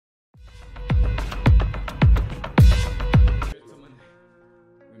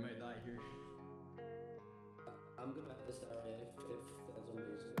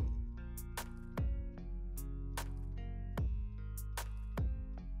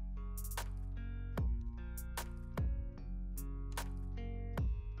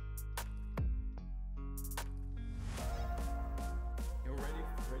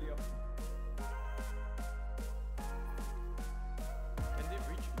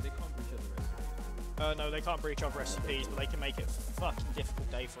No, they can't breach other SCPs, but they can make it a fucking difficult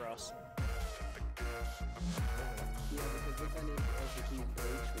day for us. Yeah, because if any SCPs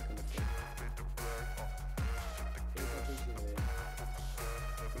breach, we can affect.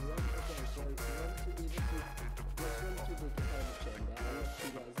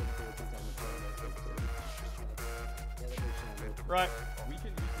 Right. We can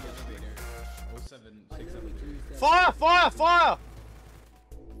use the elevator. 076 elevator. Fire! Fire! Fire!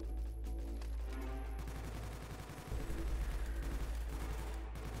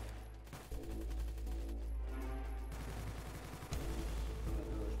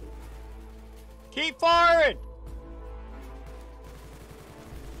 Keep firing!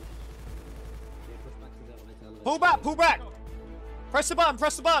 Pull back! Pull back! Press the button!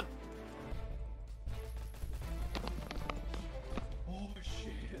 Press the button! Oh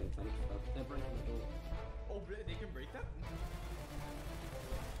shit! They're breaking the door. Oh, they can break that?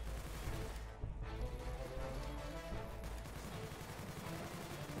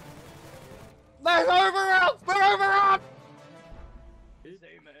 There's overrun! We're overrun! Hey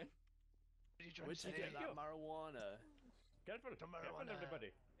man, where'd you get that marijuana? Careful, careful everybody.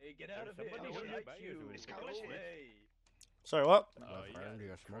 Hey, get out of here! Somebody I should like buy you. you. It's going away. Sorry, what? Oh,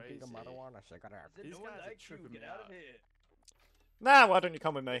 You're smoking the crazy. marijuana cigarette. This No guy one likes likes you. you, Get man. out of here. Nah, why don't you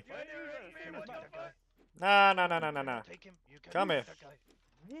come with me? Why do you arrest me? What the fuck? Nah, nah, nah, nah, nah, nah. Take him. You cannot Come take here. that guy.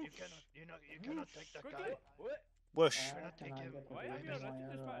 You cannot take that guy. What? Whoosh. You cannot take him. Why have you arrested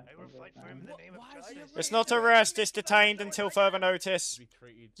this man? I will fight for him in the name of justice. It's not arrest, it's detained until further notice.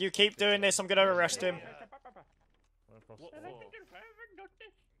 You keep doing this, I'm gonna arrest him. What?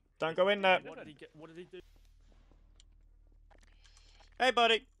 Don't go in there. What did he get? What did he do? Hey,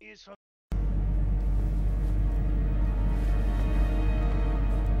 buddy. He is from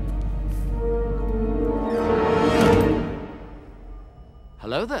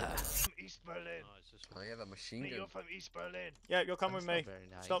Hello there. East Berlin. I have a machine You're gun. from East Berlin. Yeah, you'll come with me.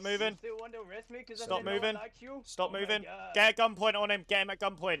 Stop moving. Still want to arrest me because Stop moving. Stop Oh my moving. God. Get a gunpoint on him. Get him at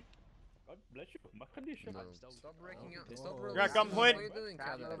gunpoint. God bless you. My condition. No. Stop breaking out. Stop You're releasing. at gunpoint. What are you doing,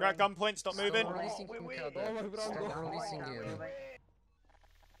 Kader? You're at gunpoint. Stop moving. Stop releasing him, Kader. Stop releasing him.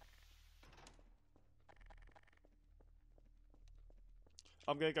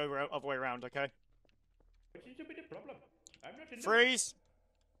 I'm gonna go other way around, okay? What seems to be the problem? I'm not in the- Freeze.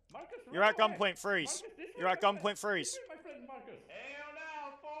 Marcus, You're at run away. gunpoint. Freeze. Marcus, this is You're at my friend. gunpoint. Freeze. This is my friend Marcus. Hell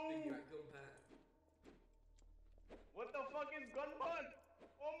now, fool. What the fuck is gunman?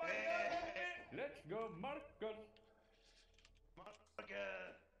 Oh my god! Let's go, Marcus.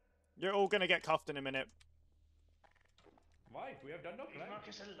 Marcus. You're all gonna get cuffed in a minute. Why? We have done no crime.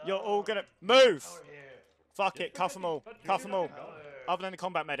 You're all gonna move. Power here. Fuck it. Cuff them all. Cuff them all. Power. Other than the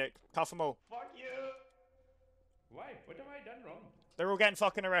combat medic. Cuff them all. Fuck you. Why? What have I done wrong? They're all getting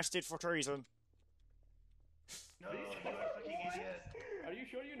fucking arrested for treason. No, you are fucking idiot. Are you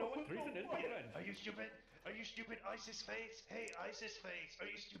sure you know what treason is, my friend? Are you stupid? Are you stupid, ISIS face? Hey, ISIS face. Are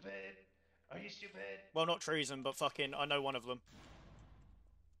you stupid? Are you stupid? Well, not treason, but fucking, I know one of them.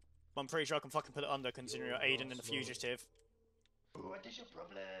 I'm pretty sure I can fucking put it under, considering you're aiding in the fugitive. What is your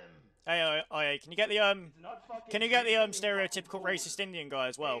problem? Hey, can you get the can you get the stereotypical racist Indian guy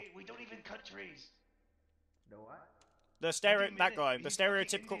as well? Hey, we don't even cut trees. The what? The that guy, the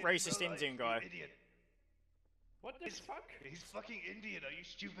stereotypical racist Indian guy. Idiot. What the fuck? He's fucking Indian. Are you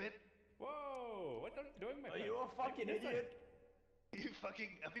stupid? Whoa! What are you doing, my friend? Are you a fucking idiot? You fucking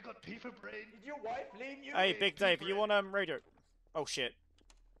have you got pea for brain? Did your wife leave you? Hey, Big Dave, you want radio? Oh shit.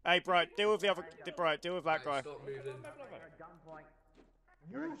 Hey, Bright, deal with the other. Bright, deal with that guy. Stop moving. You're at gunpoint.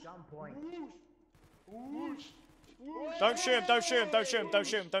 You're at gunpoint. Don't shoot him! Don't shoot him! Don't shoot him! Don't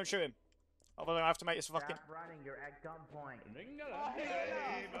shoot him! Don't shoot him! Otherwise, I have to make this fucking. Stop running. You're at gunpoint.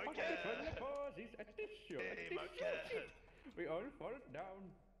 Hey, Marcus. Hey, Marcus. We all fall down.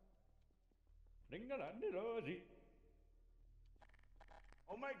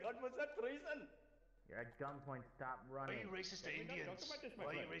 Oh my god, was that treason? You're at gunpoint. Stop Why are running. you racist to Indians? Why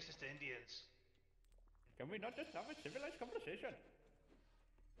are you racist to Indians? Can we not just have a civilized conversation?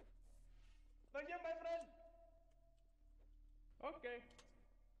 Thank you, my friend. Okay.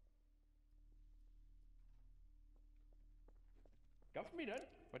 Cuff me then.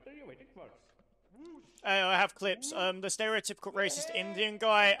 What are you waiting for? Hey, I have clips. The stereotypical racist Indian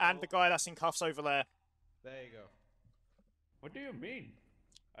guy and the guy that's in cuffs over there. There you go. What do you mean?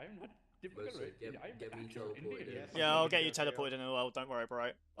 I'm not typical racist. I'm get me actual teleported Indian. in. Yeah, I'll get you teleported in the world. Don't worry,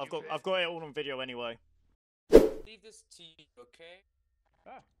 Bright. I've got it all on video anyway. Leave this to you, okay?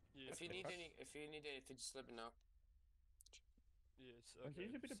 Ah, If you need anything, just let me know. Yes, What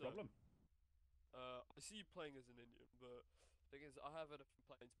seems to be the problem? I see you playing as an Indian, but Thing is, I have had a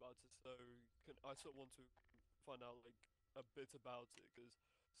complaint about it, so I sort of want to find out like a bit about it, because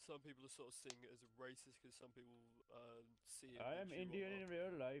some people are sort of seeing it as racist, because some people see it. I am Indian in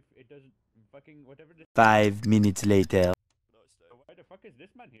real life. It doesn't fucking whatever. 5 minutes later. Nice day. Why the fuck is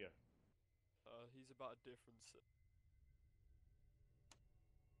this man here? He's about a different state.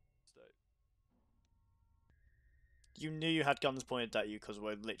 You knew you had guns pointed at you because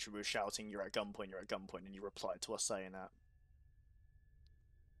we're literally shouting, "You're at gunpoint, you're at gunpoint," and you replied to us saying that.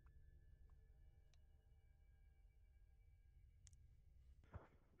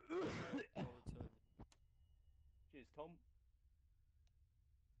 Cheers, Tom.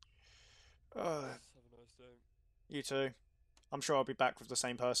 Have a nice day. You too. I'm sure I'll be back with the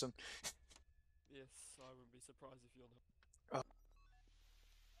same person. Yes, I wouldn't be surprised if you're not.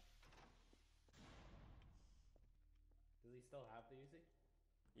 Does he still have the Uzi?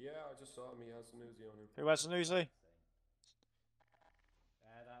 Yeah, I just saw him. He has an Uzi on him. Who has an Uzi?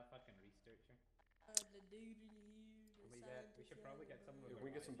 That fucking researcher. We should probably get someone. If we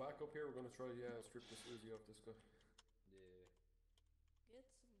get some backup here, we're gonna try strip this Uzi off this guy. Yeah. Get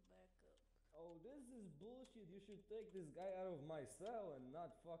some backup. Oh, this is bullshit. You should take this guy out of my cell and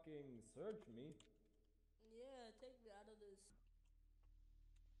not fucking search me. Yeah, take me out of this.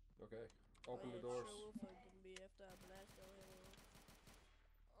 Okay, open the doors.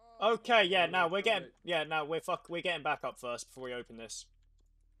 Okay, yeah, now we're getting we're getting back up first before we open this.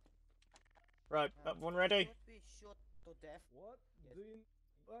 Right, everyone ready? What do you need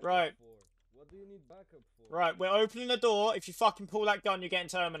backup Right. for? What do you need backup for? Right, we're opening the door. If you fucking pull that gun, you're getting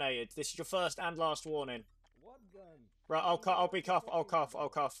terminated. This is your first and last warning. What gun? Right, I'll cuff. I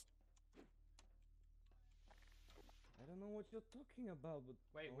don't know what you're talking about, but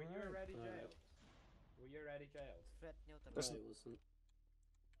Wait, were you already jailed? Were you already jailed?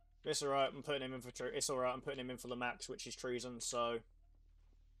 It's alright, I'm putting him in for it's alright, I'm putting him in for the max, which is treason, so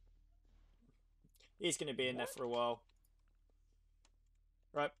he's gonna be in there for a while.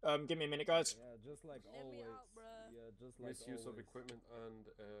 Right, give me a minute, guys. Yeah, just like Let always. me out, bruh. Yeah, just like Misuse of always. equipment and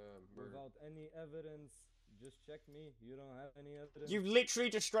murder. Without any evidence, just check me. You don't have any evidence. You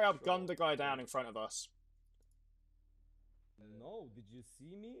literally just straight up gunned the guy down in front of us. No, did you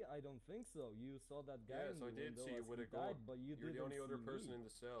see me? I don't think so. You saw that guy Yes, in the I did window see you as with he a gun. died, but you You're the didn't only other see person me. in the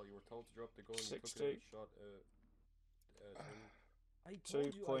cell. You were told to drop the gun. You took 60. it and shot I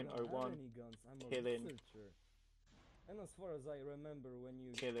told you I don't 2.01 have any guns. I'm a killing. researcher. And as far as I remember, when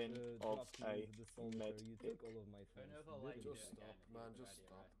you Killing of dropped me a into the soldier, you med took all of my things. didn't Just you? stop, man. Just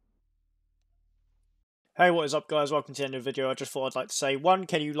stop. Hey, what is up, guys? Welcome to the end of the video. I just thought I'd like to say, 1,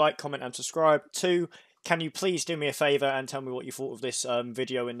 can you like, comment, and subscribe? 2, can you please do me a favour and tell me what you thought of this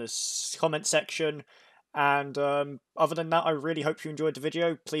video in the comment section? And other than that, I really hope you enjoyed the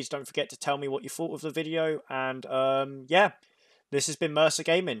video. Please don't forget to tell me what you thought of the video. And yeah, this has been Mercer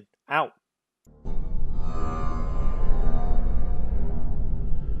Gaming. Out.